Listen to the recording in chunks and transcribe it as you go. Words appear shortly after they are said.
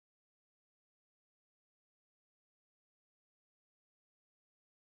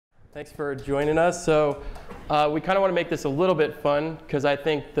Thanks for joining us. So we kind of want to make this a little bit fun because I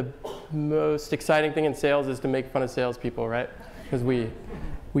think the most exciting thing in sales is to make fun of salespeople, right? Because we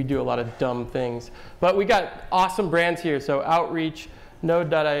do a lot of dumb things. But we got awesome brands here. So Outreach,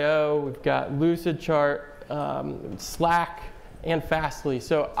 Node.io, we've got Lucidchart, Slack, and Fastly.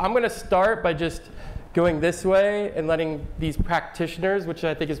 So I'm going to start by just going this way and letting these practitioners, which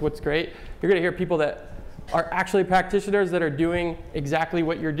I think is what's great, you're going to hear people that are actually practitioners that are doing exactly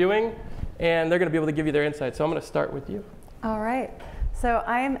what you're doing, and they're going to be able to give you their insights. So I'm going to start with you. All right. So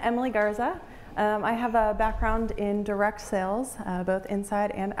I am Emily Garza. I have a background in direct sales, both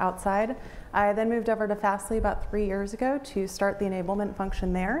inside and outside. I then moved over to Fastly about 3 years ago to start the enablement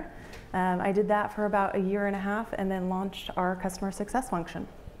function there. I did that for about a year and a half and then launched our customer success function.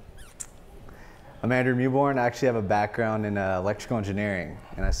 I'm Andrew Mewborn. I actually have a background in electrical engineering,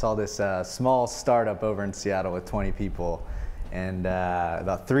 and I saw this small startup over in Seattle with 20 people and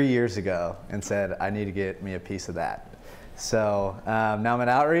about 3 years ago and said, I need to get me a piece of that. So now I'm at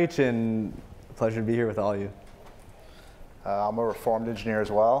Outreach, and a pleasure to be here with all of you. I'm a reformed engineer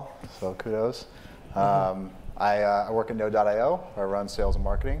as well, so kudos. I work at Node.io. I run sales and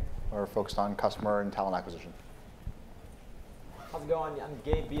marketing. We're focused on customer and talent acquisition. How's it going? I'm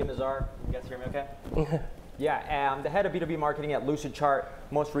Gabe You guys hear me okay? Yeah, I'm the head of B2B marketing at Lucidchart.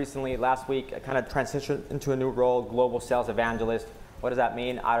 Most recently, last week, I kind of transitioned into a new role, global sales evangelist. What does that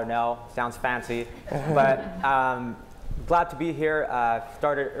mean? I don't know. Sounds fancy. But glad to be here.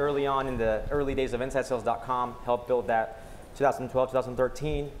 Started early on in the early days of InsideSales.com, helped build that 2012,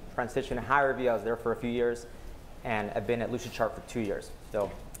 2013, transitioned to HireVue. I was there for a few years, and I've been at Lucidchart for 2 years. So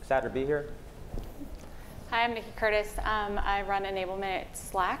excited to be here. Hi, I'm Nikki Curtis. I run enablement at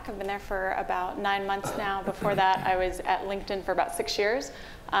Slack. I've been there for about 9 months now. Before that, I was at LinkedIn for about 6 years,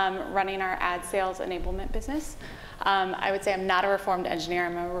 running our ad sales enablement business. I would say I'm not a reformed engineer.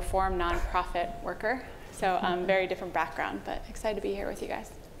 I'm a reformed nonprofit worker. So very different background, but excited to be here with you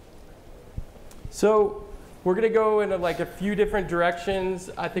guys. So we're going to go into like a few different directions.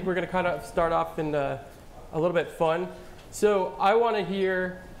 I think we're going to kind of start off in a little bit fun. So I want to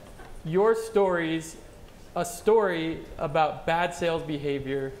hear your stories, a story about bad sales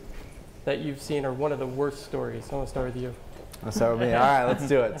behavior that you've seen, or one of the worst stories. I want to start with you. I'll start with me. All right, let's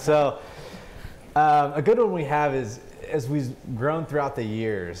do it. So a good one we have is, as we've grown throughout the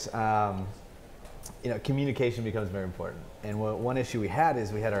years, communication becomes very important. And one issue we had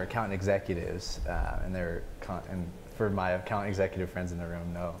is we had our account executives, and for my account executive friends in the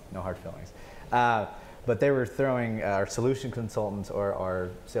room, no hard feelings. But they were throwing our solution consultants or our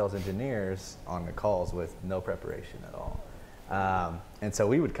sales engineers on the calls with no preparation at all. And so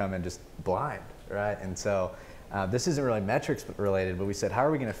we would come in just blind, right? And so this isn't really metrics related, but we said, how are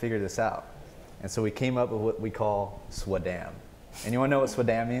we going to figure this out? And so we came up with what we call SWADAM. And you want to know what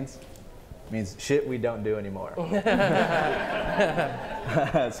SWADAM means? It means shit we don't do anymore.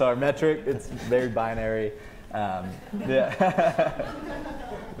 So our metric, it's very binary. Yeah.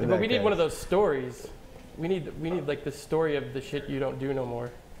 But we need one of those stories. We need like the story of the shit you don't do no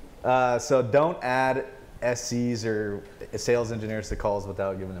more. So don't add SCs or sales engineers to calls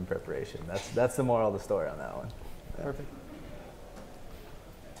without giving them preparation. That's the moral of the story on that one. Yeah. Perfect.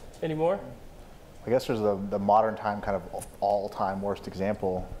 Any more? I guess there's the modern time kind of all-time worst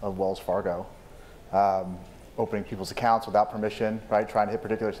example of Wells Fargo. Opening people's accounts without permission, right? Trying to hit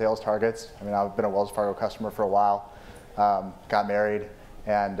particular sales targets. I mean, I've been a Wells Fargo customer for a while, got married,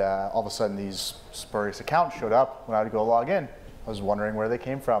 and all of a sudden these spurious accounts showed up when I would go log in. I was wondering where they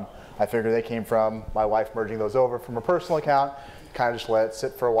came from. I figured they came from my wife merging those over from her personal account, kind of just let it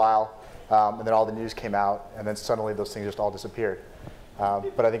sit for a while, and then all the news came out, and then suddenly those things just all disappeared.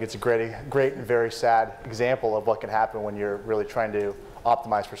 But I think it's a great and very sad example of what can happen when you're really trying to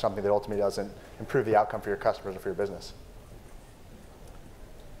optimize for something that ultimately doesn't improve the outcome for your customers or for your business.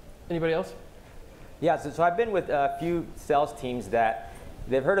 Anybody else? Yeah, so I've been with a few sales teams that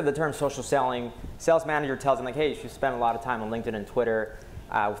they've heard of the term social selling. Sales manager tells them like, hey, you should spend a lot of time on LinkedIn and Twitter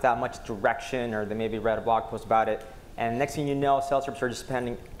without much direction, or they maybe read a blog post about it. And next thing you know, sales reps are just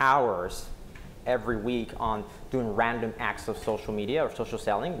spending hours every week on doing random acts of social media or social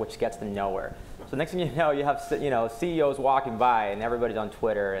selling, which gets them nowhere. So next thing you know, you have CEOs walking by and everybody's on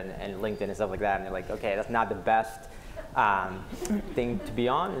Twitter and LinkedIn and stuff like that, and they're like, okay, that's not the best thing to be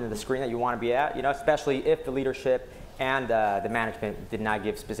on, and the screen that you want to be at, especially if the leadership and the management did not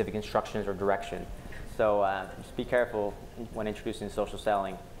give specific instructions or direction. So just be careful when introducing social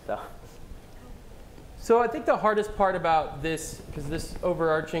selling. So I think the hardest part about this, because this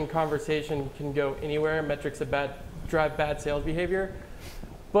overarching conversation can go anywhere, metrics that drive bad sales behavior,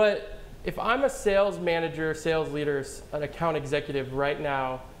 but if I'm a sales manager, sales leader, an account executive right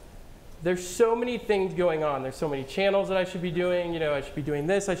now, there's so many things going on. There's so many channels that I should be doing. You know, I should be doing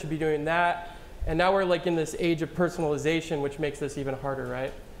this, I should be doing that. And now we're like in this age of personalization, which makes this even harder,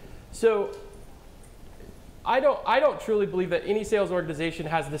 right? So I don't truly believe that any sales organization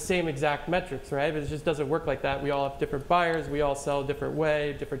has the same exact metrics, right? It just doesn't work like that. We all have different buyers. We all sell a different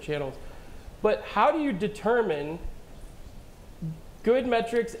way, different channels. But how do you determine good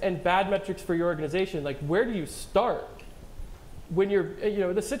metrics and bad metrics for your organization? Like, where do you start when you're, you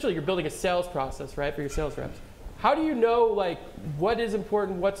know, essentially you're building a sales process, right, for your sales reps? How do you know, like, what is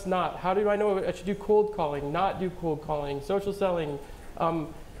important, what's not? How do I know I should do cold calling, not do cold calling, social selling,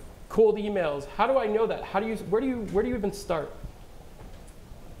 cold emails? How do I know that? How do you, where do you even start?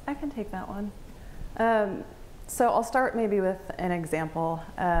 I can take that one. So I'll start maybe with an example.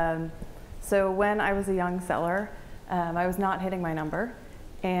 So when I was a young seller, I was not hitting my number,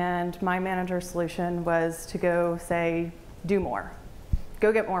 and my manager's solution was to go say, do more,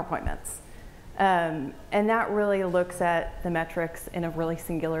 go get more appointments. And that really looks at the metrics in a really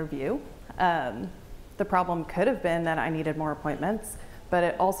singular view. The problem could have been that I needed more appointments, but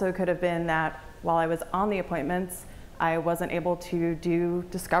it also could have been that while I was on the appointments, I wasn't able to do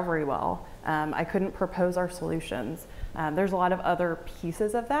discovery well. I couldn't propose our solutions. There's a lot of other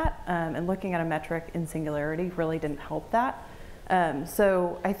pieces of that, and looking at a metric in singularity really didn't help that.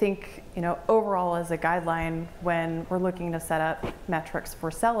 So I think, you know, overall as a guideline, when we're looking to set up metrics for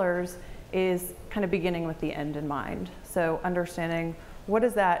sellers, is kind of beginning with the end in mind. So understanding what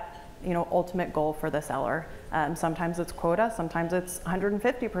is that, you know, ultimate goal for the seller. Sometimes it's quota, sometimes it's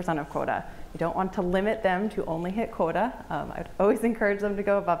 150% of quota. You don't want to limit them to only hit quota. I'd always encourage them to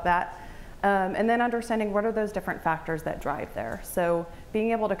go above that. And then understanding what are those different factors that drive there. So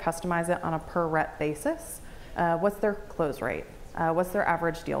being able to customize it on a per rep basis. What's their close rate? What's their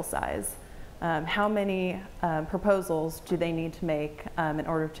average deal size? How many proposals do they need to make in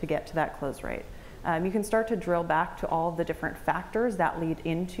order to get to that close rate? You can start to drill back to all of the different factors that lead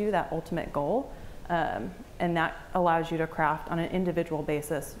into that ultimate goal. And that allows you to craft on an individual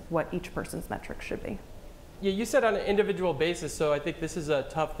basis what each person's metrics should be. Yeah, you said on an individual basis, so I think this is a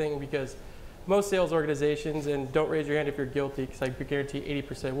tough thing because most sales organizations, and don't raise your hand if you're guilty, because I guarantee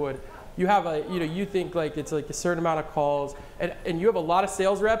 80% would, you have a, you know, you think like it's like a certain amount of calls, and you have a lot of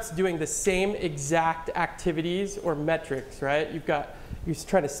sales reps doing the same exact activities or metrics, right? You're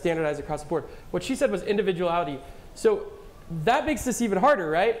trying to standardize across the board. What she said was individuality. So that makes this even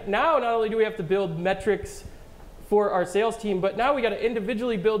harder, right? Now, not only do we have to build metrics for our sales team, but now we got to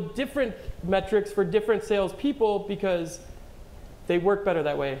individually build different metrics for different sales people because they work better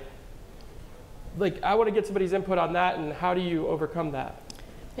that way. Like, I want to get somebody's input on that, and how do you overcome that?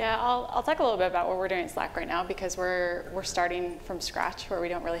 Yeah, I'll talk a little bit about what we're doing at Slack right now because we're starting from scratch where we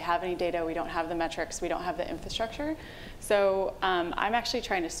don't really have any data, we don't have the metrics, we don't have the infrastructure. So I'm actually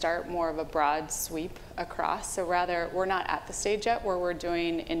trying to start more of a broad sweep across. So rather, we're not at the stage yet where we're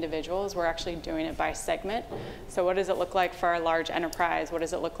doing individuals, we're actually doing it by segment. So what does it look like for our large enterprise? What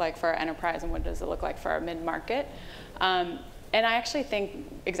does it look like for our enterprise? And what does it look like for our mid-market? And I actually think,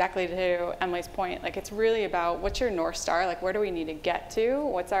 exactly to Emily's point, like it's really about what's your North Star, like where do we need to get to,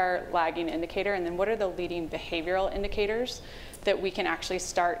 what's our lagging indicator, and then what are the leading behavioral indicators that we can actually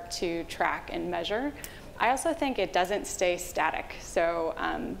start to track and measure. I also think it doesn't stay static. So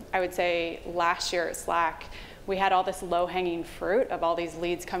I would say last year at Slack, we had all this low-hanging fruit of all these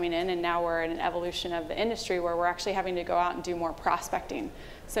leads coming in, and now we're in an evolution of the industry where we're actually having to go out and do more prospecting.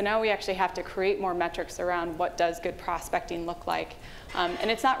 So now we actually have to create more metrics around what does good prospecting look like.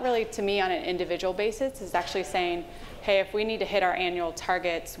 And it's not really, to me, on an individual basis. It's actually saying, hey, if we need to hit our annual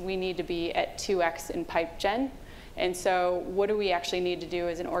targets, we need to be at 2x in pipe gen. And so what do we actually need to do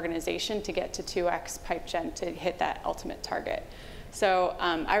as an organization to get to 2x pipe gen to hit that ultimate target? So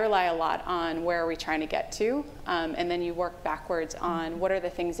I rely a lot on where are we trying to get to, and then you work backwards on what are the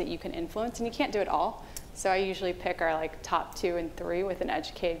things that you can influence, and you can't do it all. So I usually pick our like top 2 and 3 with an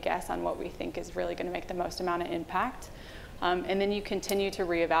educated guess on what we think is really going to make the most amount of impact. And then you continue to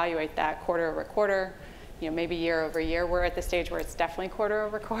reevaluate that quarter over quarter, you know, maybe year over year. We're at the stage where it's definitely quarter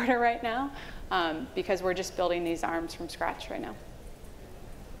over quarter right now because we're just building these arms from scratch right now.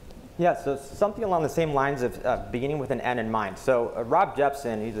 Yeah, so something along the same lines of beginning with an end in mind. So Rob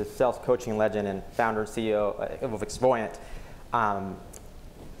Jepson, he's a sales coaching legend and founder and CEO of Exvoyant.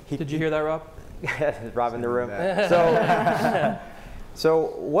 Did you hear that, Rob? Rob in the room.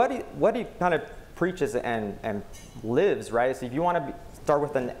 So what he kind of preaches and lives, right? So if you want to start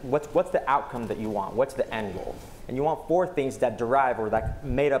with what's the outcome that you want? What's the end goal? And you want 4 things that derive or that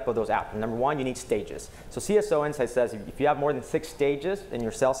made up of those outcomes. Number 1, you need stages. So CSO Insight says if you have more than 6 stages in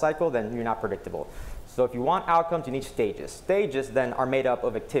your sales cycle, then you're not predictable. So if you want outcomes, you need stages. Stages then are made up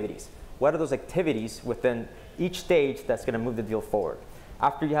of activities. what are those activities within each stage that's going to move the deal forward.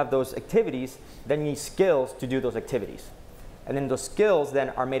 After you have those activities, then you need skills to do those activities. And then those skills then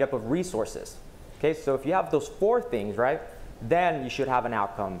are made up of resources. Okay, so if you have those 4 things, right, then you should have an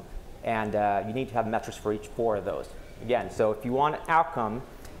outcome. And you need to have metrics for each 4 of those. Again, so if you want an outcome,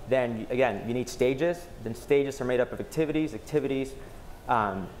 then again, you need stages. Then stages are made up of activities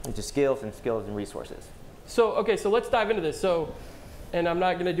into skills, and skills and resources. So, okay, so let's dive into this. So, and I'm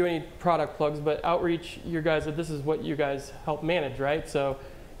not going to do any product plugs, but outreach, you guys, this is what you guys help manage, right? So,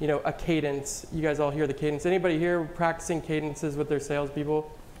 you know, a cadence. You guys all hear the cadence. Anybody here practicing cadences with their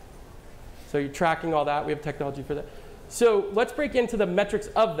salespeople? So you're tracking all that. We have technology for that. So let's break into the metrics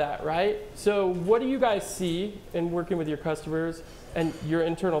of that, right? So what do you guys see in working with your customers and your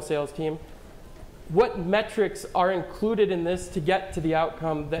internal sales team? What metrics are included in this to get to the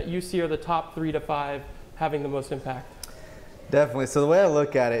outcome that you see are the top 3 to 5 having the most impact? Definitely. So the way I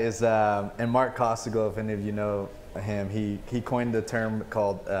look at it is, and Mark Costigal, if any of you know him, he coined the term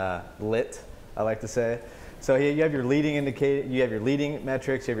called LIT, I like to say. So you have your leading indicator, you have your leading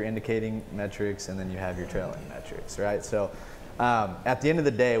metrics, you have your indicating metrics, and then you have your trailing metrics, right? So at the end of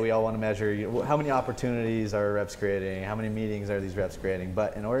the day, we all want to measure how many opportunities are reps creating, how many meetings are these reps creating.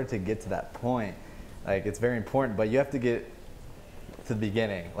 But in order to get to that point, like, it's very important, but you have to get to the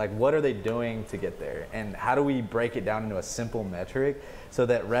beginning. Like, what are they doing to get there? And how do we break it down into a simple metric so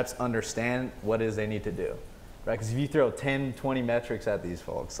that reps understand what it is they need to do, right? Because if you throw 10, 20 metrics at these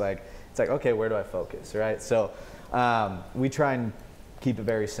folks, like, it's like, okay, where do I focus, right? So we try and keep it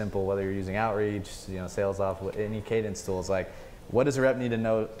very simple, whether you're using outreach, sales off, any cadence tools. Like, what does a rep need to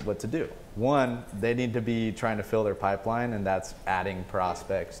know what to do? One, they need to be trying to fill their pipeline, and that's adding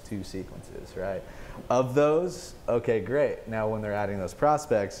prospects to sequences, right? Of those, okay, great. Now when they're adding those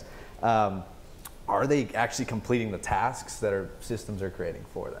prospects, are they actually completing the tasks that our systems are creating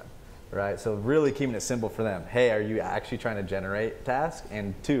for them? Right, so really keeping it simple for them. Hey, are you actually trying to generate tasks?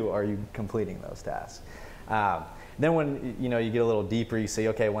 And 2, are you completing those tasks? Then when you get a little deeper, you say,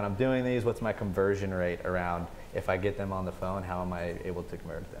 okay, when I'm doing these, what's my conversion rate around if I get them on the phone? How am I able to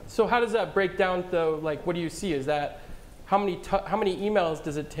convert them? So how does that break down, though? Like, what do you see? Is that how many emails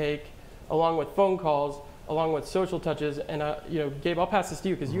does it take, along with phone calls, along with social touches? And Gabe, I'll pass this to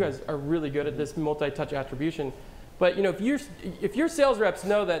you because you guys are really good at this multi-touch attribution. But if your sales reps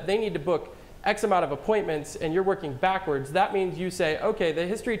know that they need to book X amount of appointments and you're working backwards, that means you say, okay, the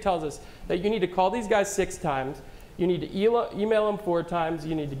history tells us that you need to call these guys 6 times, you need to email them 4 times,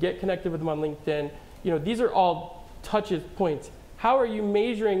 you need to get connected with them on LinkedIn. These are all touches points. How are you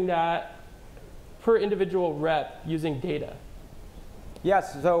measuring that per individual rep using data?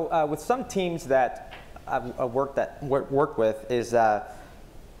 Yes, so with some teams that I work with is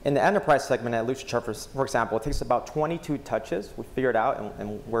in the enterprise segment at Lucidchart, for example, it takes about 22 touches. We figured out,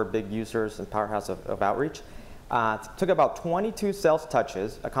 and we're big users and powerhouse of outreach. It took about 22 sales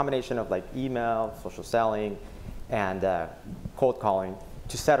touches, a combination of like email, social selling, and cold calling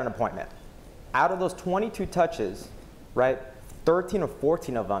to set an appointment. Out of those 22 touches, right, 13 or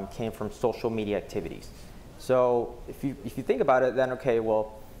 14 of them came from social media activities. So if you think about it, then okay,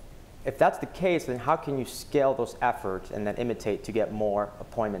 well, if that's the case, then how can you scale those efforts and then imitate to get more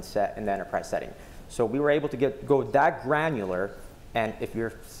appointments set in the enterprise setting? So we were able to go that granular, and if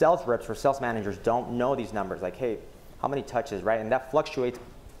your sales reps or sales managers don't know these numbers, like, hey, how many touches, right? And that fluctuates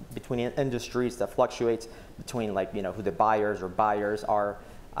between industries, that fluctuates between like, who the buyers are,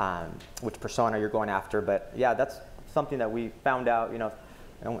 which persona you're going after. But yeah, that's something that we found out,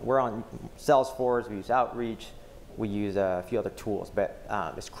 and we're on Salesforce, we use outreach, we use a few other tools, but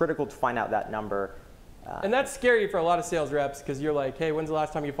it's critical to find out that number. And that's scary for a lot of sales reps because you're like, hey, when's the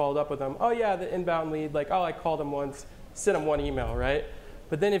last time you followed up with them? Oh yeah, the inbound lead, like, oh, I called them once, sent them 1 email, right?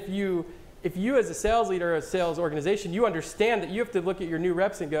 But then if you as a sales leader or a sales organization, you understand that you have to look at your new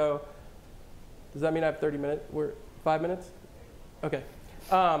reps and go, does that mean I have 30 minutes? We're 5 minutes? Okay,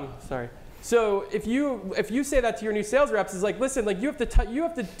 sorry. So if you say that to your new sales reps, it's like, listen, like you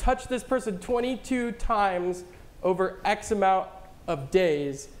have to touch this person 22 times over X amount of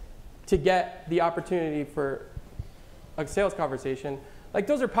days to get the opportunity for a sales conversation. Like,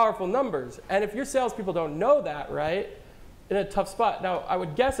 those are powerful numbers. And if your salespeople don't know that, right, in a tough spot. Now, I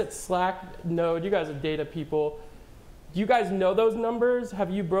would guess at Slack, Node, you guys are data people. Do you guys know those numbers?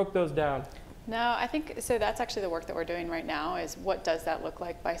 Have you broke those down? No, I think, so that's actually the work that we're doing right now is what does that look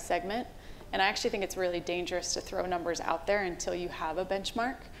like by segment? And I actually think it's really dangerous to throw numbers out there until you have a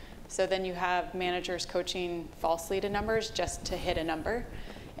benchmark. So then you have managers coaching falsely to numbers just to hit a number.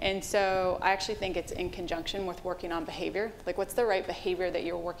 And so I actually think it's in conjunction with working on behavior. Like, what's the right behavior that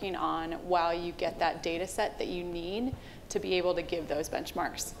you're working on while you get that data set that you need to be able to give those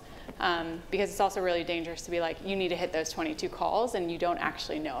benchmarks? Because it's also really dangerous to be like, you need to hit those 22 calls and you don't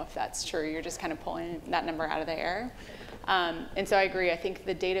actually know if that's true. You're just kind of pulling that number out of the air. And so I agree, I think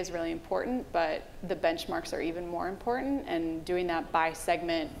the data is really important, but the benchmarks are even more important, and doing that by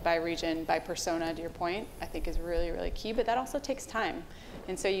segment, by region, by persona, to your point, I think is really, really key, but that also takes time.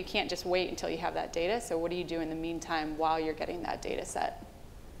 And so you can't just wait until you have that data, so what do you do in the meantime while you're getting that data set?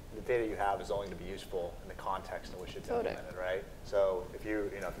 The data you have is only going to be useful in the context in which it's implemented, right? So if you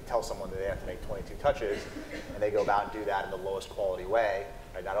tell someone that they have to make 22 touches and they go about and do that in the lowest quality way,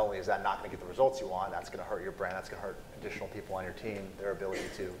 right, not only is that not going to get the results you want, that's going to hurt your brand, that's going to hurt additional people on your team, their ability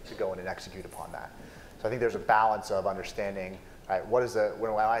to go in and execute upon that. So I think there's a balance of understanding, right, what is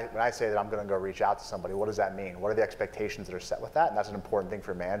when I say that I'm going to go reach out to somebody, what does that mean? What are the expectations that are set with that? And that's an important thing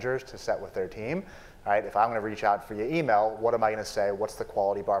for managers to set with their team. Right? If I'm going to reach out via email, what am I going to say? What's the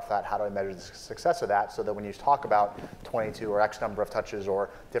quality bar for that? How do I measure the success of that? So that when you talk about 22 or X number of touches or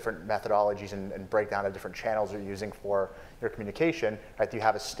different methodologies and breakdown of different channels you're using for your communication, right, you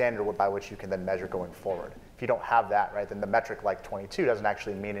have a standard by which you can then measure going forward. If you don't have that, right, then the metric like 22 doesn't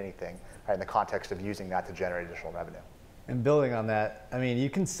actually mean anything, right, in the context of using that to generate additional revenue. And building on that, I mean,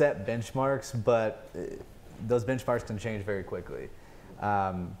 you can set benchmarks, but those benchmarks can change very quickly.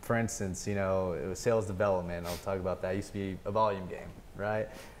 For instance, it was sales development. I'll talk about that. It used to be a volume game, right?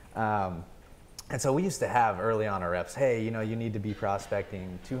 And so we used to have early on our reps, hey, you need to be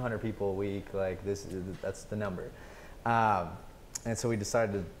prospecting 200 people a week. Like that's the number. And so we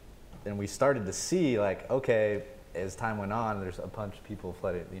decided, and we started to see like, okay, as time went on, there's a bunch of people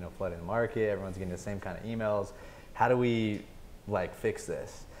flooding the market. Everyone's getting the same kind of emails. How do we like fix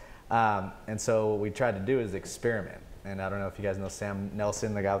this? And so what we tried to do is experiment. And I don't know if you guys know Sam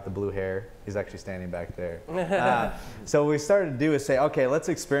Nelson, the guy with the blue hair. He's actually standing back there. So what we started to do is say, okay, let's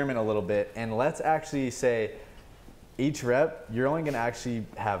experiment a little bit, and let's actually say each rep, you're only going to actually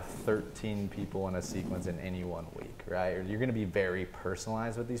have 13 people in a sequence in any 1 week, right? Or you're going to be very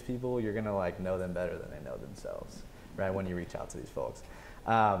personalized with these people. You're going to like know them better than they know themselves, right, when you reach out to these folks.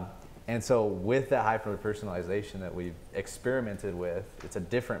 And so with that hyper-personalization that we've experimented with, it's a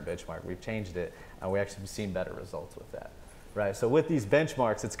different benchmark. We've changed it, and we actually have seen better results with that, right? So with these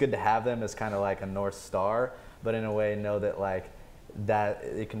benchmarks, it's good to have them as kind of like a North Star, but in a way know that like that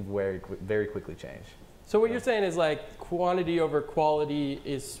it can very quickly change. So what you're saying is like quantity over quality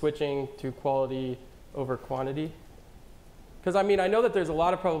is switching to quality over quantity? Because I mean, I know that there's a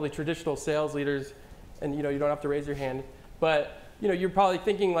lot of probably traditional sales leaders, and you don't have to raise your hand, but you're probably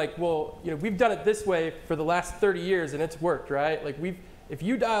thinking like, well, we've done it this way for the last 30 years and it's worked, right? Like if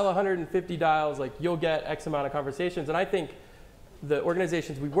you dial 150 dials, like you'll get X amount of conversations. And I think the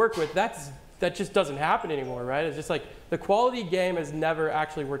organizations we work with, that just doesn't happen anymore, right? It's just like the quality game is never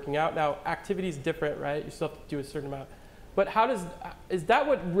actually working out. Now, activity is different, right? You still have to do a certain amount. But is that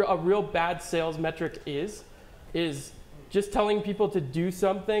what a real bad sales metric is? Is just telling people to do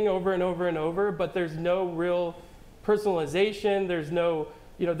something over and over and over, but there's no real personalization, there's no,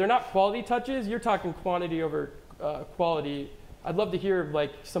 they're not quality touches, you're talking quantity over quality. I'd love to hear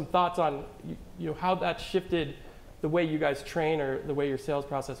like some thoughts on how that shifted the way you guys train or the way your sales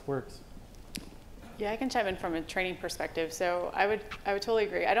process works. Yeah, I can chime in from a training perspective. So I would totally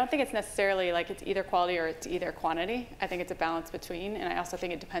agree. I don't think it's necessarily like it's either quality or it's either quantity. I think it's a balance between, and I also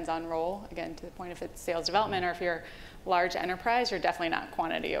think it depends on role. Again, to the point if it's sales development or if you're large enterprise, you're definitely not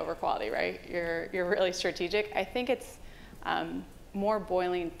quantity over quality, right? You're really strategic. I think it's more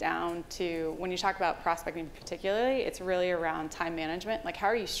boiling down to, when you talk about prospecting particularly, it's really around time management. Like how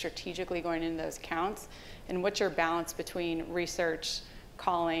are you strategically going into those accounts, and what's your balance between research,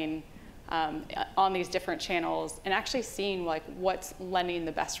 calling, on these different channels, and actually seeing like what's lending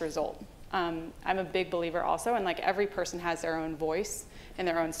the best result. I'm a big believer also, and like every person has their own voice and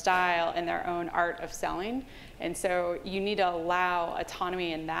their own style and their own art of selling. And so you need to allow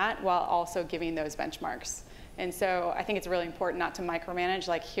autonomy in that while also giving those benchmarks. And so I think it's really important not to micromanage,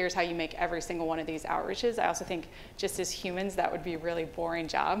 like here's how you make every single one of these outreaches. I also think just as humans, that would be a really boring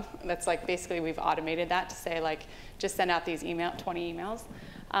job. That's like basically we've automated that to say like, just send out these 20 emails.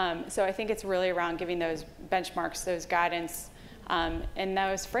 So I think it's really around giving those benchmarks, those guidance, and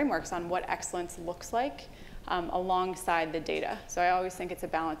those frameworks on what excellence looks like alongside the data. So I always think it's a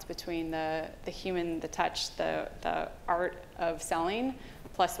balance between the human, the touch, the art of selling,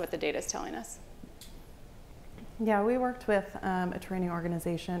 plus what the data is telling us. Yeah, we worked with a training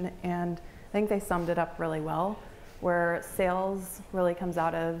organization, and I think they summed it up really well, where sales really comes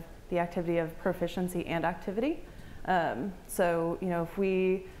out of the activity of proficiency and activity. So, if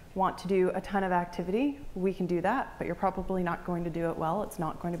we want to do a ton of activity, we can do that, but you're probably not going to do it well. It's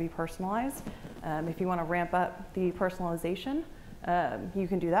not going to be personalized. If you want to ramp up the personalization, you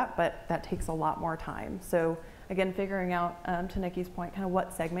can do that, but that takes a lot more time. So again, figuring out, to Nikki's point, kind of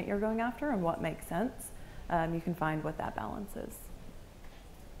what segment you're going after and what makes sense, you can find what that balance is.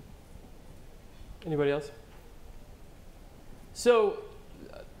 Anybody else? So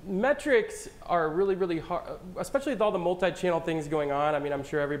metrics are really, really hard, especially with all the multi-channel things going on. I mean, I'm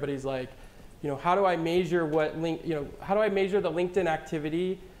sure everybody's like, how do I measure how do I measure the LinkedIn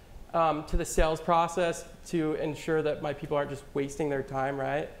activity to the sales process to ensure that my people aren't just wasting their time,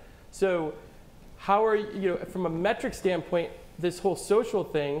 right? So how are from a metric standpoint, this whole social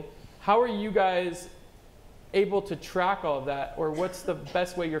thing, how are you guys able to track all of that? Or what's the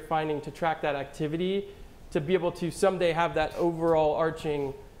best way you're finding to track that activity to be able to someday have that overall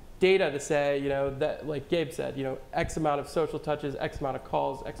arching data to say, that like Gabe said, X amount of social touches, X amount of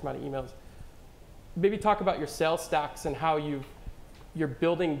calls, X amount of emails. Maybe talk about your sales stacks and how you're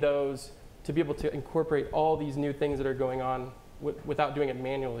building those to be able to incorporate all these new things that are going on without doing it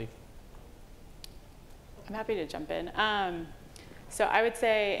manually. I'm happy to jump in. So I would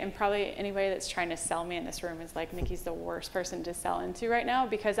say, and probably anybody that's trying to sell me in this room is like, Nikki's the worst person to sell into right now,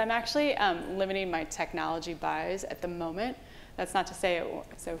 because I'm actually limiting my technology buys at the moment. That's not to say it won't,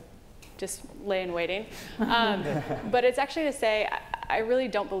 so just lay in waiting. But it's actually to say, I really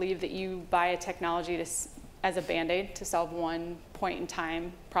don't believe that you buy a technology as a Band-Aid to solve one point in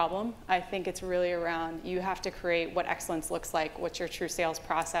time problem. I think it's really around, you have to create what excellence looks like, what's your true sales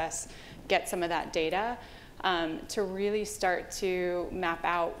process, get some of that data to really start to map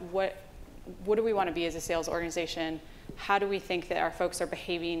out what do we want to be as a sales organization, how do we think that our folks are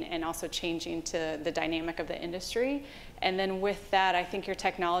behaving and also changing to the dynamic of the industry. And then with that, I think your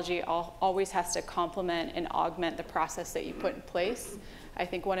technology always has to complement and augment the process that you put in place. I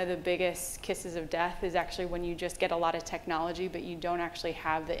think one of the biggest kisses of death is actually when you just get a lot of technology, but you don't actually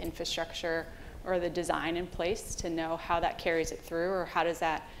have the infrastructure or the design in place to know how that carries it through, or how does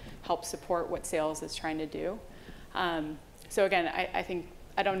that help support what sales is trying to do. So again, I think,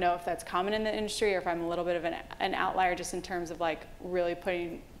 I don't know if that's common in the industry or if I'm a little bit of an outlier just in terms of like really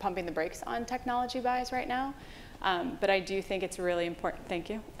pumping the brakes on technology buys right now. But I do think it's really important, thank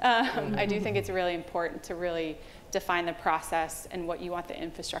you. I do think it's really important to really define the process and what you want the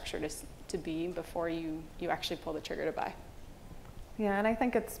infrastructure to be before you actually pull the trigger to buy. Yeah, and I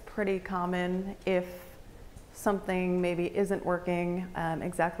think it's pretty common if something maybe isn't working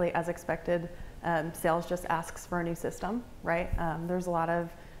exactly as expected, sales just asks for a new system, right? There's a lot of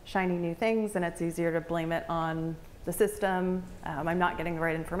shiny new things, and it's easier to blame it on the system. I'm not getting the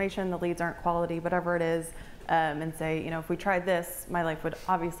right information, the leads aren't quality, whatever it is, and say, if we tried this, my life would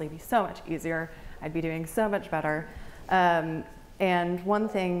obviously be so much easier. I'd be doing so much better. And one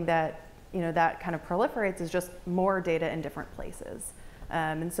thing that that kind of proliferates is just more data in different places.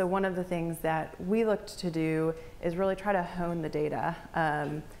 And so one of the things that we looked to do is really try to hone the data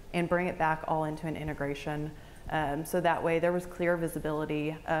and bring it back all into an integration. So that way there was clear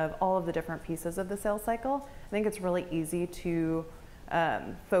visibility of all of the different pieces of the sales cycle. I think it's really easy to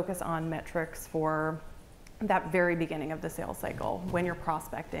focus on metrics for that very beginning of the sales cycle when you're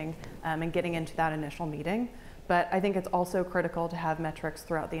prospecting and getting into that initial meeting. But I think it's also critical to have metrics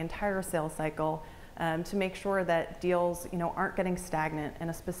throughout the entire sales cycle to make sure that deals aren't getting stagnant in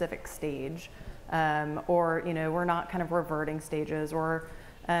a specific stage, or we're not kind of reverting stages, or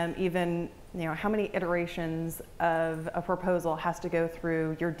even how many iterations of a proposal has to go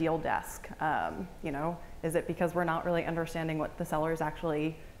through your deal desk. Is it because we're not really understanding what the seller's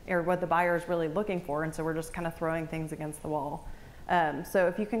actually, or what the buyer is really looking for, and so we're just kind of throwing things against the wall. So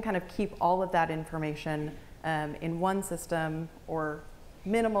if you can kind of keep all of that information in one system or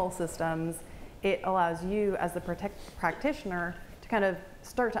minimal systems, it allows you as the practitioner to kind of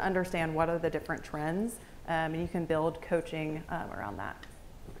start to understand what are the different trends, and you can build coaching around that.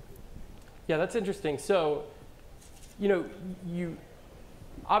 Yeah, that's interesting. So, you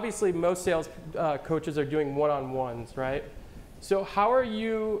obviously most sales coaches are doing one-on-ones, right? So how are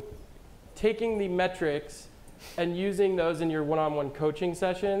you taking the metrics and using those in your one-on-one coaching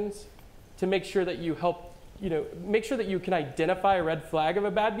sessions to make sure that you help, make sure that you can identify a red flag of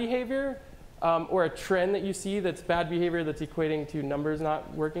a bad behavior or a trend that you see that's bad behavior that's equating to numbers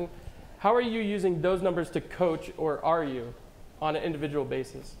not working? How are you using those numbers to coach, or are you, on an individual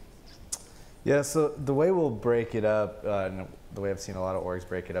basis? Yeah, so the way we'll break it up, and the way I've seen a lot of orgs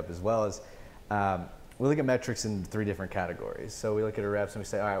break it up as well, is we look at metrics in 3 different categories. So we look at our reps and we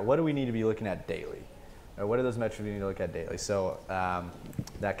say, all right, what do we need to be looking at daily? Or what are those metrics we need to look at daily? So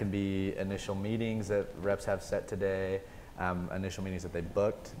that could be initial meetings that reps have set today, initial meetings that they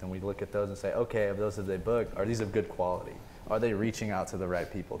booked. Then we look at those and say, okay, of those that they booked, are these of good quality? Are they reaching out to the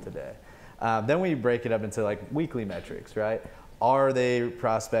right people today? Then we break it up into like weekly metrics, right? Are they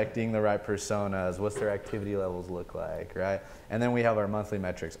prospecting the right personas? What's their activity levels look like, right? And then we have our monthly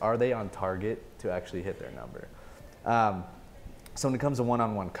metrics. Are they on target to actually hit their number? So when it comes to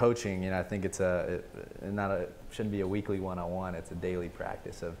one-on-one coaching, I think it's shouldn't be a weekly one-on-one. It's a daily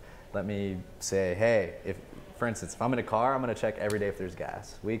practice of, let me say, hey, for instance, if I'm in a car, I'm going to check every day if there's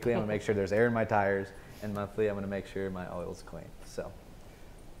gas. Weekly, I'm going to make sure there's air in my tires, and monthly, I'm going to make sure my oil's clean. So,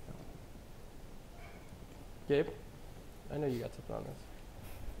 Gabe, I know you got something on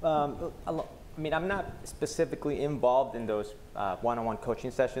this. I mean, I'm not specifically involved in those one-on-one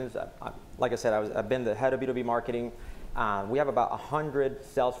coaching sessions. Like I said, I've been the head of B2B marketing. We have about 100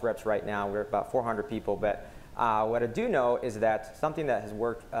 sales reps right now. We're about 400 people. But what I do know is that something that has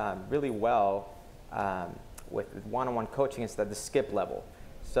worked really well with one-on-one coaching is that the skip level.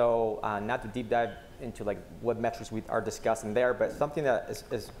 So not to deep dive into like what metrics we are discussing there, but something that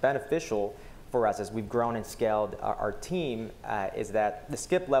is beneficial for us as we've grown and scaled our team is that the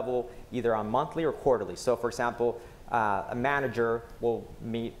skip level either on monthly or quarterly. So for example, a manager will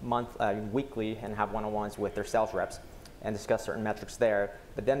meet weekly and have one-on-ones with their sales reps and discuss certain metrics there.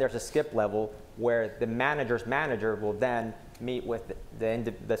 But then there's a skip level where the manager's manager will then meet with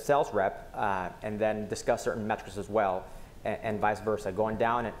the sales rep and then discuss certain metrics as well, and vice versa, going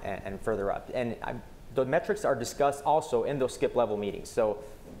down and further up. And the metrics are discussed also in those skip level meetings. So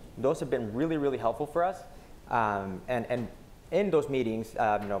those have been really, really helpful for us. And in those meetings,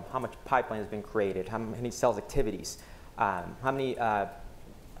 how much pipeline has been created, how many sales activities, how many of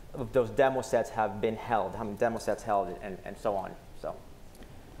those demo sets have been held, how many demo sets held, and so on. So,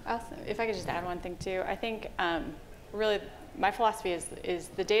 also, if I could just add one thing too, I think really my philosophy is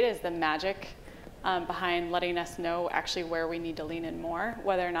the data is the magic behind letting us know actually where we need to lean in more,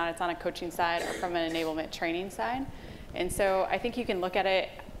 whether or not it's on a coaching side or from an enablement training side. And so I think you can look at it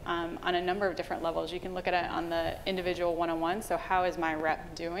on a number of different levels. You can look at it on the individual one-on-one. So how is my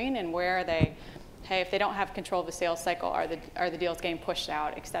rep doing, and where are they? Hey, if they don't have control of the sales cycle, are the deals getting pushed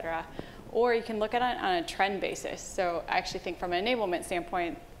out, et cetera? Or you can look at it on a trend basis. So I actually think from an enablement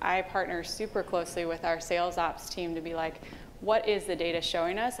standpoint, I partner super closely with our sales ops team to be like, what is the data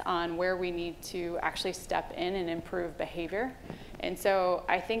showing us on where we need to actually step in and improve behavior? And so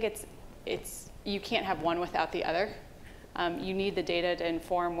I think it's you can't have one without the other. You need the data to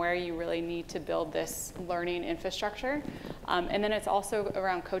inform where you really need to build this learning infrastructure. And then it's also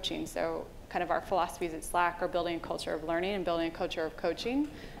around coaching. So kind of our philosophies at Slack are building a culture of learning and building a culture of coaching.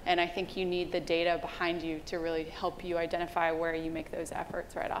 And I think you need the data behind you to really help you identify where you make those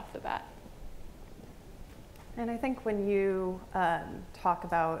efforts right off the bat. And I think when you talk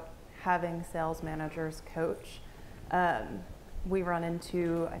about having sales managers coach, we run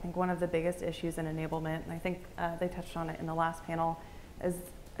into, I think, one of the biggest issues in enablement, and I think they touched on it in the last panel, is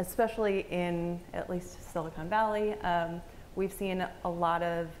especially in at least Silicon Valley, we've seen a lot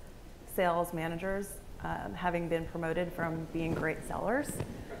of sales managers having been promoted from being great sellers,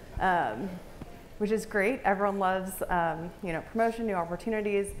 which is great. Everyone loves promotion, new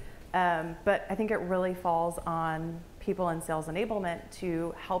opportunities, but I think it really falls on people in sales enablement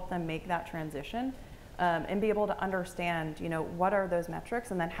to help them make that transition. And be able to understand, what are those metrics,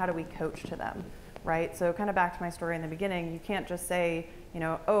 and then how do we coach to them, right? So kind of back to my story in the beginning, you can't just say,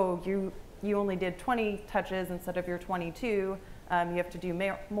 oh, you only did 20 touches instead of your 22. You have to do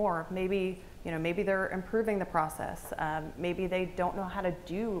more. Maybe they're improving the process. Maybe they don't know how to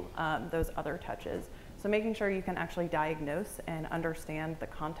do those other touches. So making sure you can actually diagnose and understand the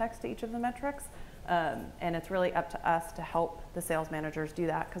context to each of the metrics. And it's really up to us to help the sales managers do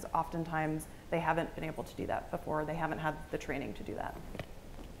that, because oftentimes they haven't been able to do that before. They haven't had the training to do that.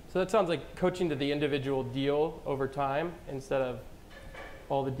 So that sounds like coaching to the individual deal over time instead of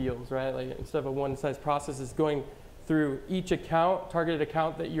all the deals, right? Like instead of a one-size process, is going through each account, targeted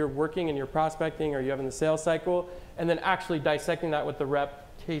account that you're working and you're prospecting or you have in the sales cycle, and then actually dissecting that with the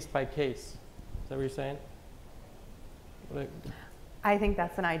rep case by case. Is that what you're saying? I think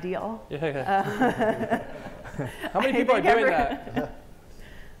that's an ideal. Yeah. How many people are doing that?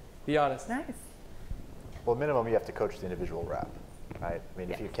 Be honest. Nice. Well, minimum, you have to coach the individual rep, right? I mean,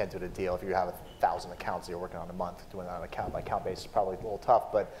 if you can't do the deal, if you have 1,000 accounts that you're working on a month, doing that on an account by account basis is probably a little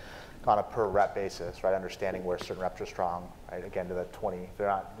tough, but on a per rep basis, right? Understanding where certain reps are strong, right? Again, to the 20, if they're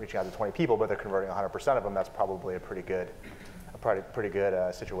not reaching out to 20 people, but they're converting 100% of them, that's probably a pretty good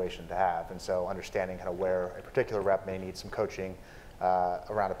situation to have. And so understanding kind of where a particular rep may need some coaching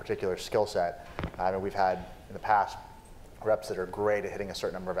around a particular skill set. I mean, we've had in the past reps that are great at hitting a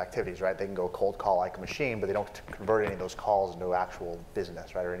certain number of activities, right? They can go cold call like a machine, but they don't convert any of those calls into actual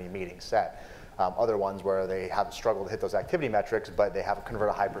business, right, or any meetings set. Other ones where they have struggled to hit those activity metrics, but they have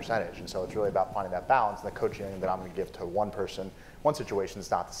converted a high percentage. And so it's really about finding that balance. And the coaching that I'm going to give to one person, one situation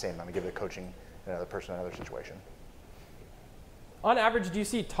is not the same. I'm going to give the coaching to another person in another situation. On average, do you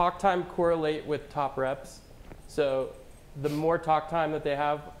see talk time correlate with top reps? So the more talk time that they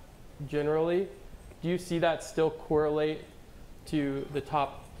have generally, do you see that still correlate to the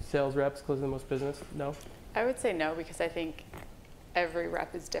top sales reps closing the most business? No? I would say no, because I think every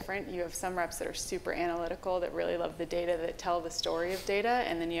rep is different. You have some reps that are super analytical, that really love the data, that tell the story of data,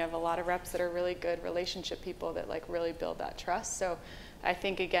 and then you have a lot of reps that are really good relationship people that like really build that trust. So I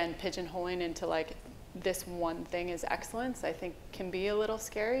think, again, pigeonholing into like this one thing is excellence, I think can be a little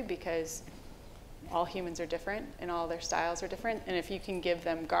scary, because all humans are different and all their styles are different. And if you can give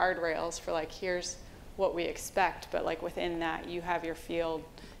them guardrails for like, here's what we expect, but like within that you have your field,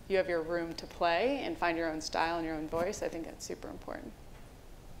 you have your room to play and find your own style and your own voice, I think that's super important.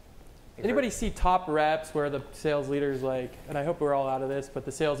 Anybody see top reps where the sales leader's like, and I hope we're all out of this, but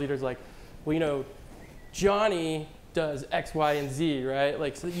the sales leader's like, well, you know, Johnny does X, Y, and Z, right?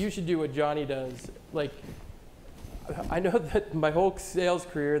 Like, so you should do what Johnny does. Like, I know that my whole sales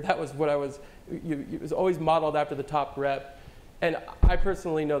career, that was what I was, it was always modeled after the top rep. And I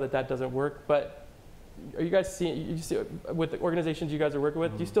personally know that that doesn't work, but are you guys seeing, you see, with the organizations you guys are working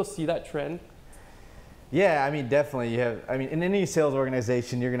with, do you still see that trend? Yeah, I mean, definitely. You have, I mean, in any sales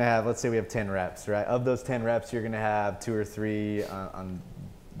organization, you're going to have, let's say we have 10 reps, right? Of those 10 reps, you're going to have 2 or 3 on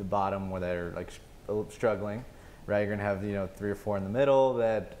the bottom where they're like struggling, right? You're going to have, you know, 3 or 4 in the middle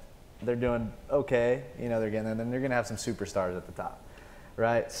that they're doing okay, you know, they're getting, and then they're going to have some superstars at the top,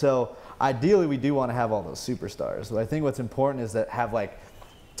 right? So ideally, we do want to have all those superstars. But I think what's important is that have like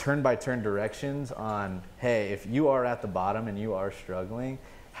turn-by-turn directions on, hey, if you are at the bottom and you are struggling,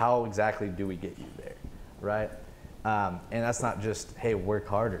 how exactly do we get you there, right? And that's not just, hey, work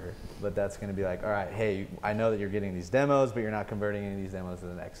harder, but that's going to be like, all right, hey, I know that you're getting these demos, but you're not converting any of these demos to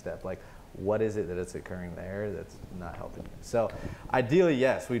the next step. Like, what is it that is occurring there that's not helping you? So ideally,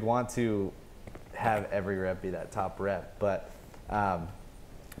 yes, we'd want to have every rep be that top rep, but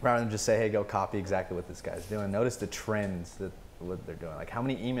rather than just say, hey, go copy exactly what this guy's doing, notice the trends that what they're doing. Like, how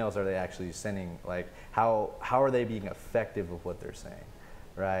many emails are they actually sending? Like, how are they being effective with what they're saying,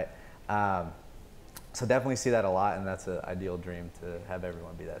 right? So definitely see that a lot, and that's an ideal dream to have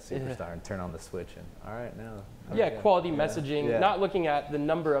everyone be that superstar and turn on the switch and, all right, now. Yeah, quality messaging, Yeah. not looking at the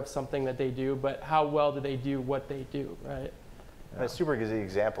number of something that they do, but how well do they do what they do, right? A super easy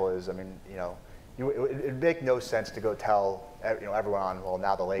example is, I mean, you know, it'd make no sense to go tell, you know, everyone on, well,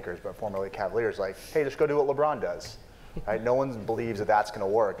 now the Lakers, but formerly Cavaliers, like, hey, just go do what LeBron does. Right? No one believes that that's going to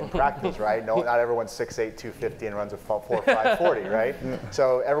work in practice, right? No, not everyone's 6'8", 250 and runs a 4.5 40, right?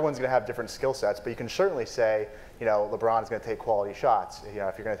 So everyone's going to have different skill sets, but you can certainly say, you know, LeBron's going to take quality shots. You know,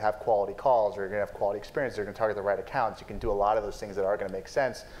 if you're going to have quality calls or you're going to have quality experience, you're going to target the right accounts. You can do a lot of those things that are going to make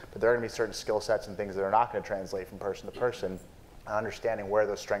sense, but there are going to be certain skill sets and things that are not going to translate from person to person. Understanding where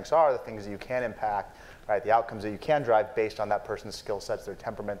those strengths are, the things that you can impact, right? The outcomes that you can drive based on that person's skill sets, their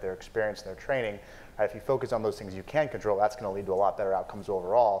temperament, their experience, their training. Right? If you focus on those things you can control, that's going to lead to a lot better outcomes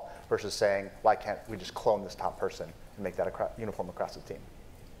overall versus saying, why can't we just clone this top person and make that uniform across the team?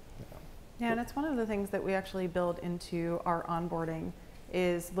 Yeah, and it's one of the things that we actually build into our onboarding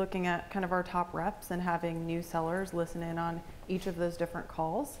is looking at kind of our top reps and having new sellers listen in on each of those different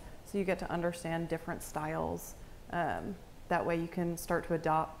calls. So you get to understand different styles. That way you can start to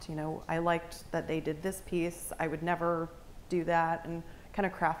adopt, you know, I liked that they did this piece, I would never do that, and kind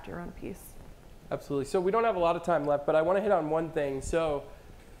of craft your own piece. Absolutely. So we don't have a lot of time left, but I want to hit on one thing. So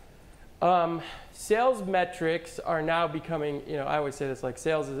sales metrics are now becoming, you know, I always say this, like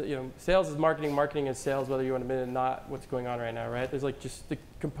sales is, you know, sales is marketing, marketing is sales, whether you want to admit it or not, what's going on right now, right? There's like just the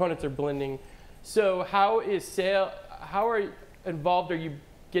components are blending. So how involved are you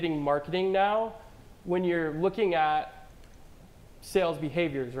getting marketing now when you're looking at sales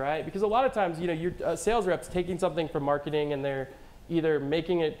behaviors, right? Because a lot of times, you know, your sales reps taking something from marketing and they're either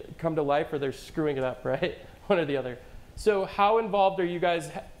making it come to life or they're screwing it up, right? One or the other. So how involved are you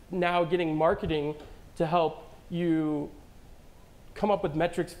guys now getting marketing to help you come up with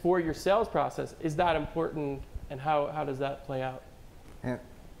metrics for your sales process? Is that important, and how does that play out? Yeah,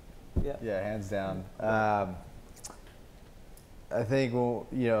 hands down. I think, well,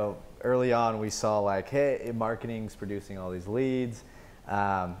 you know, early on we saw like, hey, marketing's producing all these leads.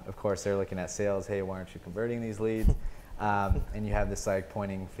 Of course, they're looking at sales. Hey, why aren't you converting these leads? And you have this like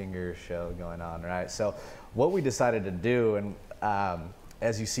pointing finger show going on, right? So what we decided to do, and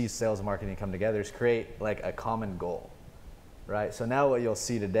as you see sales and marketing come together, is create like a common goal, right? So now what you'll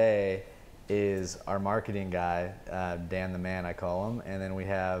see today is our marketing guy, Dan the Man, I call him, and then we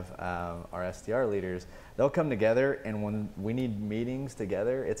have our SDR leaders. They'll come together, and when we need meetings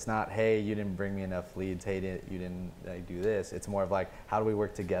together, it's not, hey, you didn't bring me enough leads, hey, you didn't do this. It's more of like, how do we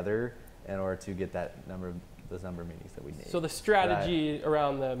work together in order to get those number of meetings that we need. So the strategy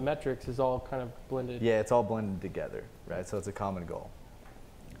around the metrics is all kind of blended. Yeah, it's all blended together, right? So it's a common goal.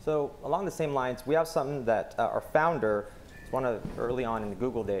 So along the same lines, we have something that our founder, one of early on in the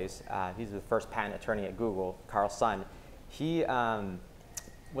Google days, he's the first patent attorney at Google, Carl's son. He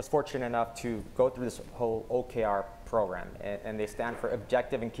was fortunate enough to go through this whole OKR program, and they stand for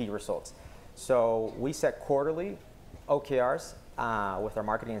Objective and Key Results. So we set quarterly OKRs with our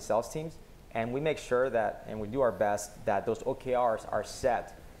marketing and sales teams, and we make sure that, and we do our best, that those OKRs are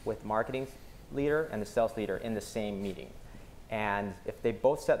set with marketing leader and the sales leader in the same meeting. And if they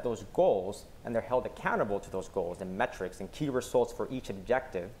both set those goals and they're held accountable to those goals and metrics and key results for each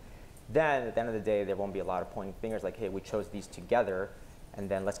objective, then at the end of the day, there won't be a lot of pointing fingers like, hey, we chose these together, and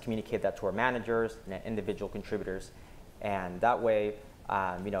then let's communicate that to our managers and individual contributors. And that way,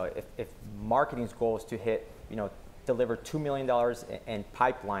 if marketing's goal is to hit, deliver $2 million in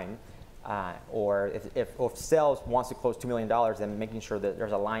pipeline, or if sales wants to close $2 million, then making sure that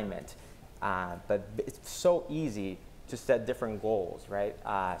there's alignment. But it's so easy to set different goals, right?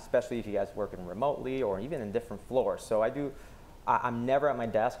 Especially if you guys working remotely or even in different floors. So I'm never at my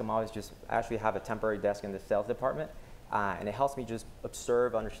desk. I actually have a temporary desk in the sales department. And it helps me just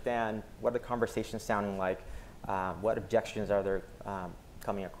observe, understand what the conversation's sounding like, what objections are there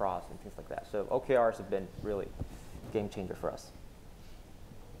coming across and things like that. So OKRs have been really a game changer for us.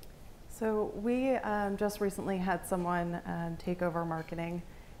 So we just recently had someone take over marketing,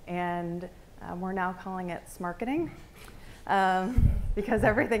 and we're now calling it Smarketing. Because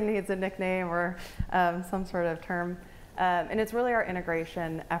everything needs a nickname or some sort of term. And it's really our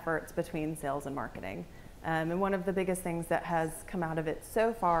integration efforts between sales and marketing. And one of the biggest things that has come out of it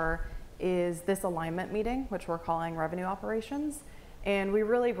so far is this alignment meeting, which we're calling revenue operations. And we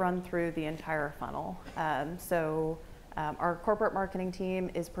really run through the entire funnel. Our corporate marketing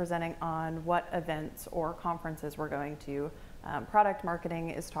team is presenting on what events or conferences we're going to. Product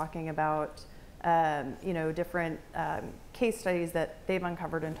marketing is talking about different case studies that they've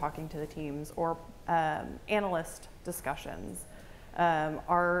uncovered in talking to the teams, or analyst discussions.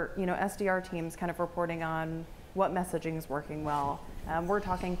 Our SDR teams kind of reporting on what messaging is working well. We're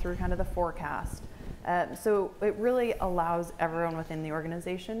talking through kind of the forecast. So it really allows everyone within the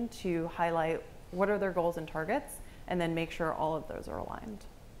organization to highlight what are their goals and targets, and then make sure all of those are aligned.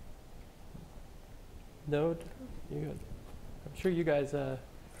 No, I'm sure you guys.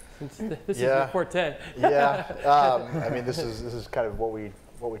 This is your forte. I mean, this is kind of what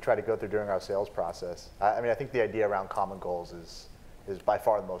we try to go through during our sales process. I think the idea around common goals is by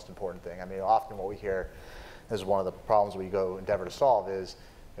far the most important thing. I mean, often what we hear is one of the problems we go endeavor to solve is,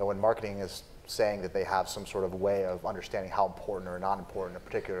 when marketing is saying that they have some sort of way of understanding how important or not important a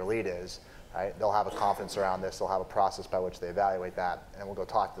particular lead is, right? They'll have a confidence around this. They'll have a process by which they evaluate that, and we'll go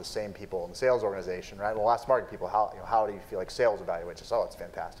talk to the same people in the sales organization, right? We'll ask marketing people, how do you feel like sales evaluates this? Oh, it's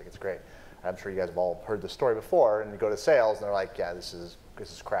fantastic. It's great. I'm sure you guys have all heard this story before, and you go to sales, and they're like, yeah, this is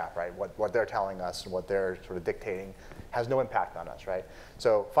crap, right? What they're telling us and what they're sort of dictating has no impact on us, right?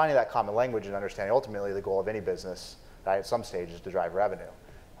 So finding that common language and understanding ultimately the goal of any business, right, at some stage is to drive revenue.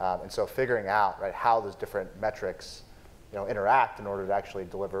 And so figuring out, right, how those different metrics interact in order to actually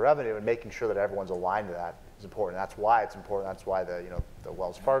deliver revenue, and making sure that everyone's aligned to that is important. That's why it's important. That's why the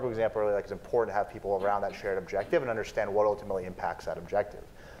Wells Fargo example, really, it's important to have people around that shared objective and understand what ultimately impacts that objective.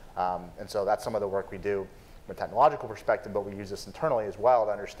 And so that's some of the work we do from a technological perspective, but we use this internally as well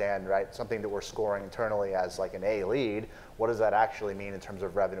to understand, right, something that we're scoring internally as like an A lead. What does that actually mean in terms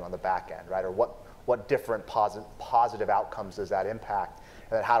of revenue on the back end, right? Or what different positive outcomes does that impact?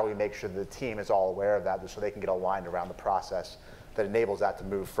 And then how do we make sure that the team is all aware of that so they can get aligned around the process that enables that to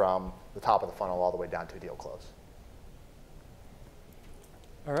move from the top of the funnel all the way down to deal close?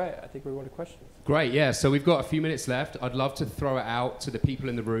 All right, I think we want to questions. Great, yeah, so we've got a few minutes left. I'd love to throw it out to the people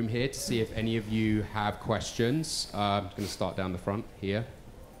in the room here to see if any of you have questions. I'm going to start down the front here.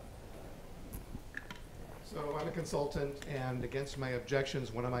 So I'm a consultant, and against my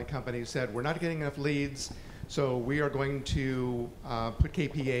objections, one of my companies said, we're not getting enough leads, so we are going to put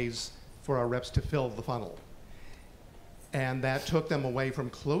KPIs for our reps to fill the funnel. And that took them away from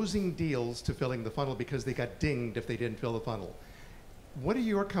closing deals to filling the funnel because they got dinged if they didn't fill the funnel. What do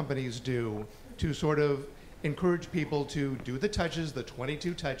your companies do to sort of encourage people to do the touches, the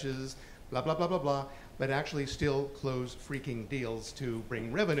 22 touches, blah, blah, blah, blah, blah, but actually still close freaking deals to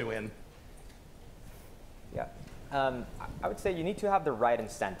bring revenue in? Yeah, I would say you need to have the right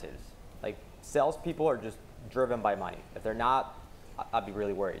incentives Like salespeople are just driven by money. If they're not, I'd be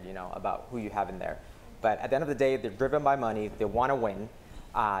really worried, you know, about who you have in there. But at the end of the day, they're driven by money. They want to win,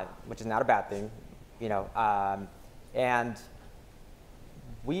 which is not a bad thing, you know. And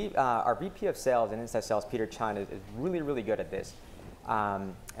our VP of Sales and Inside Sales, Peter Chun, is really, really good at this.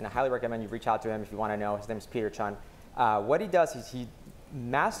 And I highly recommend you reach out to him if you want to know. His name is Peter Chun. What he does is he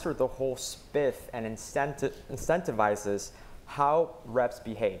mastered the whole spiff and incentivizes how reps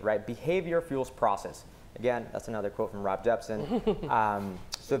behave, right? Behavior fuels process. Again, that's another quote from Rob Jepson.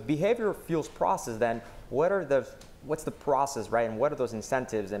 So behavior fuels process, then what's the process, right? And what are those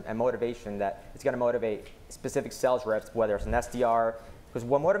incentives and motivation that it's going to motivate specific sales reps, whether it's an SDR, because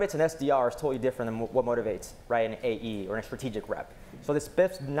what motivates an SDR is totally different than what motivates, right, an AE or a strategic rep. So the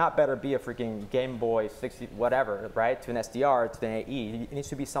spiff's not better be a freaking Game Boy 60, whatever, right, to an SDR, to an AE. It needs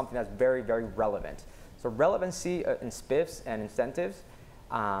to be something that's very, very relevant. So relevancy in spiffs and incentives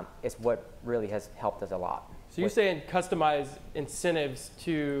is what really has helped us a lot. So you're saying customize incentives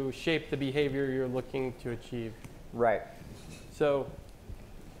to shape the behavior you're looking to achieve. Right. So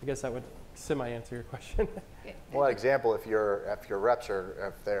I guess that would semi-answer your question. Well, an example, if your reps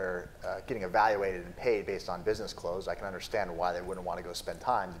are, if they're getting evaluated and paid based on business close, I can understand why they wouldn't want to go spend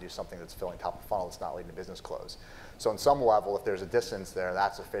time to do something that's filling top of funnel that's not leading to business close. So on some level, if there's a distance there,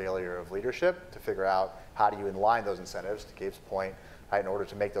 that's a failure of leadership to figure out how do you align those incentives, to Gabe's point, right, in order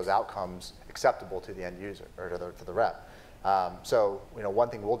to make those outcomes acceptable to the end user or to the rep. So, you know, one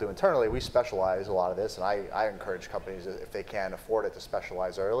thing we'll do internally, we specialize a lot of this, and I encourage companies, if they can afford it, to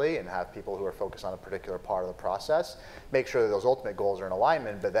specialize early and have people who are focused on a particular part of the process. Make sure that those ultimate goals are in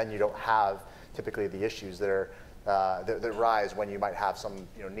alignment, but then you don't have typically the issues that are that rise when you might have some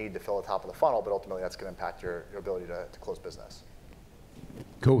need to fill the top of the funnel, but ultimately that's going to impact your ability to close business.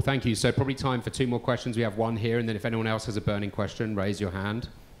 Cool, thank you. So probably time for 2 more questions. We have one here, and then if anyone else has a burning question, raise your hand.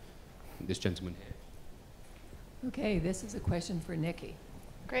 This gentleman here. Okay, this is a question for Nikki.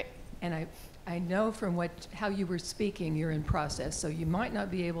 Great. And I know from how you were speaking, you're in process, so you might not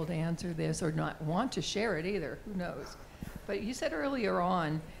be able to answer this or not want to share it either, who knows. But you said earlier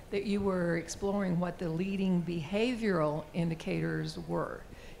on that you were exploring what the leading behavioral indicators were.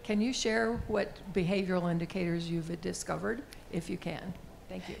 Can you share what behavioral indicators you've discovered, if you can?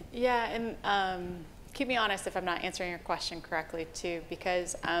 Thank you. Yeah, and keep me honest if I'm not answering your question correctly too,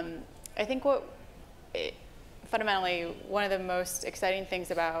 because I think fundamentally, one of the most exciting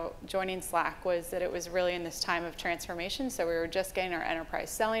things about joining Slack was that it was really in this time of transformation. So we were just getting our enterprise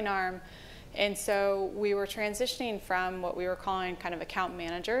selling arm. And so we were transitioning from what we were calling kind of account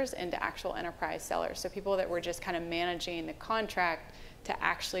managers into actual enterprise sellers. So people that were just kind of managing the contract to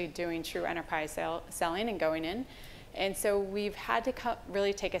actually doing true enterprise selling and going in. And so we've had to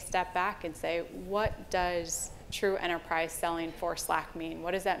really take a step back and say, what does true enterprise selling for Slack mean?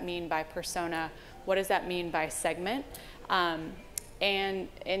 What does that mean by persona? What does that mean by segment?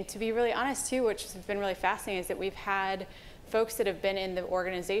 And to be really honest too, which has been really fascinating, is that we've had folks that have been in the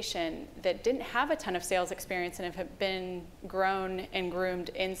organization that didn't have a ton of sales experience and have been grown and groomed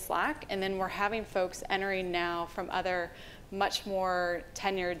in Slack. And then we're having folks entering now from other much more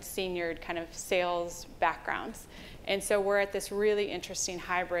tenured, seniored kind of sales backgrounds. And so we're at this really interesting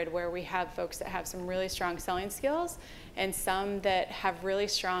hybrid where we have folks that have some really strong selling skills and some that have really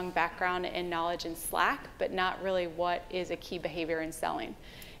strong background and knowledge in Slack, but not really what is a key behavior in selling.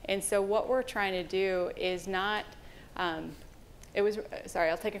 And so what we're trying to do is not, I'll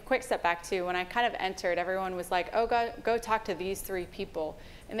take a quick step back too. When I kind of entered, everyone was like, oh, go talk to these 3 people.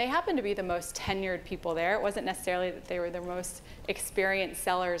 And they happened to be the most tenured people there. It wasn't necessarily that they were the most experienced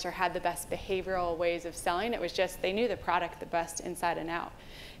sellers or had the best behavioral ways of selling. It was just they knew the product the best inside and out.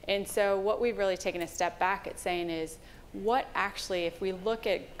 And so what we've really taken a step back at saying is, what actually, if we look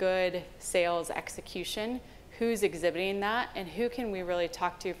at good sales execution, who's exhibiting that and who can we really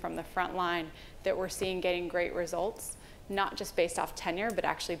talk to from the front line that we're seeing getting great results, not just based off tenure, but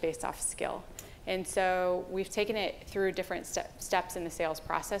actually based off skill. And so we've taken it through different steps in the sales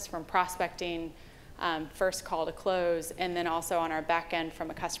process, from prospecting, first call to close, and then also on our back end from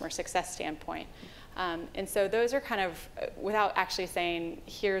a customer success standpoint. And so those are kind of, without actually saying,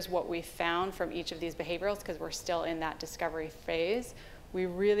 here's what we found from each of these behaviorals, because we're still in that discovery phase, we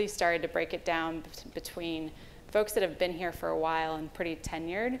really started to break it down between folks that have been here for a while and pretty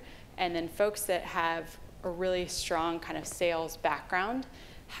tenured, and then folks that have a really strong kind of sales background.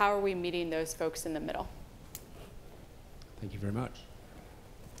 How are we meeting those folks in the middle? Thank you very much.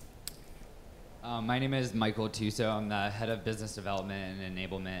 My name is Michael Tuso. I'm the head of business development and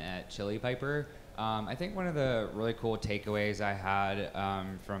enablement at Chili Piper. I think one of the really cool takeaways I had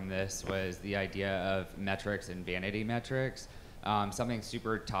from this was the idea of metrics and vanity metrics. Something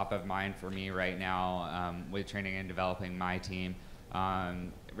super top of mind for me right now with training and developing my team.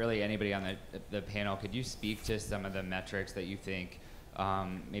 Really, anybody on the panel, could you speak to some of the metrics that you think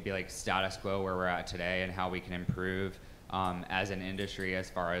maybe like status quo where we're at today and how we can improve as an industry as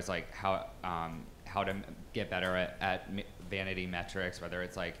far as like how to get better at vanity metrics, whether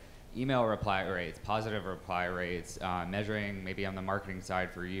it's like email reply rates, positive reply rates, measuring maybe on the marketing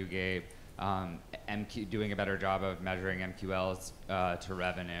side for you, Gabe, doing a better job of measuring MQLs to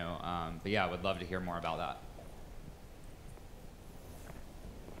revenue. But yeah, I would love to hear more about that.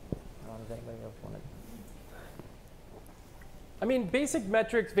 Does anybody else want to? I mean, basic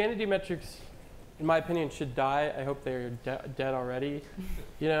metrics, vanity metrics, in my opinion, should die. I hope they're dead already.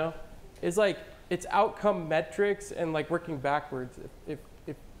 You know, it's like it's outcome metrics and like working backwards. If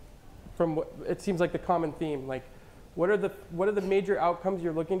from what it seems like the common theme, like what are the major outcomes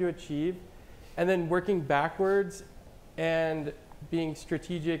you're looking to achieve, and then working backwards and being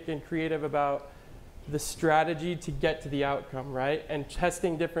strategic and creative about the strategy to get to the outcome, right? And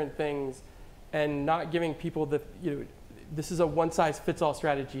testing different things and not giving people the, you know, this is a one-size-fits-all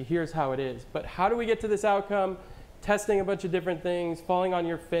strategy, here's how it is. But how do we get to this outcome? Testing a bunch of different things, falling on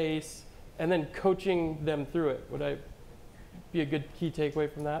your face, and then coaching them through it. Would I be a good key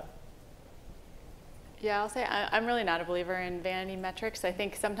takeaway from that? Yeah, I'll say I'm really not a believer in vanity metrics. I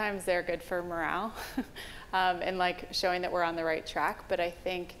think sometimes they're good for morale and like showing that we're on the right track. But I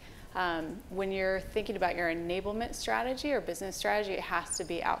think when you're thinking about your enablement strategy or business strategy, it has to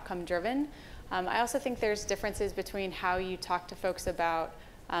be outcome driven. I also think there's differences between how you talk to folks about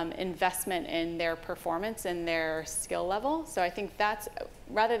investment in their performance and their skill level. So I think that's,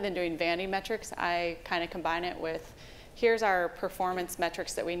 rather than doing vanity metrics, I kind of combine it with, here's our performance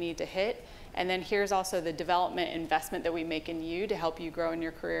metrics that we need to hit, and then here's also the development investment that we make in you to help you grow in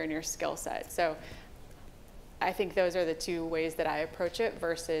your career and your skill set. So I think those are the two ways that I approach it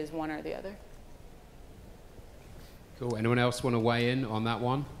versus one or the other. Cool. Anyone else want to weigh in on that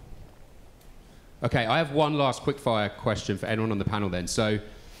one? Okay, I have one last quickfire question for anyone on the panel then. So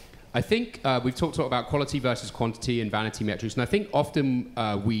I think we've talked a lot about quality versus quantity and vanity metrics, and I think often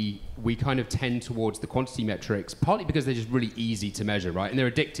we kind of tend towards the quantity metrics, partly because they're just really easy to measure, right? And they're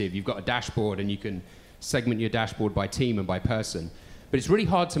addictive. You've got a dashboard and you can segment your dashboard by team and by person. But it's really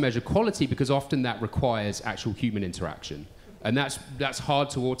hard to measure quality because often that requires actual human interaction. And that's hard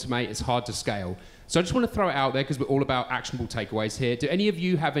to automate, it's hard to scale. So I just want to throw it out there because we're all about actionable takeaways here. Do any of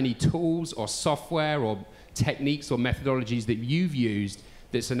you have any tools or software or techniques or methodologies that you've used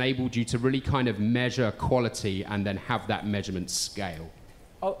that's enabled you to really kind of measure quality and then have that measurement scale?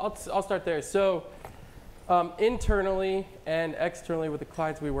 I'll start there. So internally and externally with the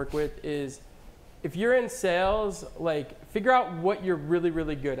clients we work with is, if you're in sales, like figure out what you're really,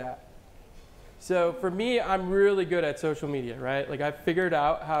 really good at. So for me, I'm really good at social media, right? Like I've figured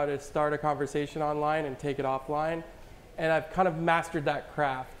out how to start a conversation online and take it offline, and I've kind of mastered that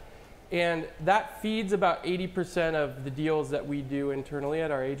craft. And that feeds about 80% of the deals that we do internally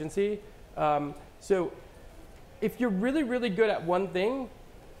at our agency. So if you're really, really good at one thing,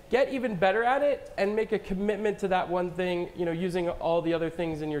 get even better at it and make a commitment to that one thing, you know, using all the other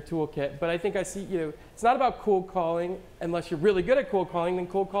things in your toolkit. But I think I see, you know, it's not about cold calling unless you're really good at cold calling, then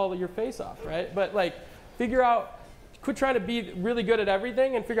cold call your face off, right? But like figure out, quit trying to be really good at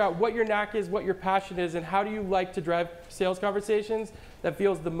everything and figure out what your knack is, what your passion is, and how do you like to drive sales conversations that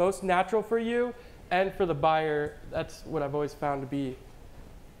feels the most natural for you and for the buyer. That's what I've always found to be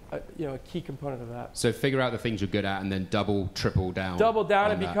a key component of that. So figure out the things you're good at and then double, triple down. Double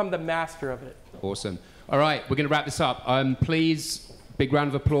down and become the master of it. Awesome. All right, we're going to wrap this up. Please, big round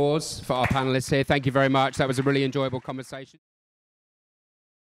of applause for our panelists here. Thank you very much. That was a really enjoyable conversation.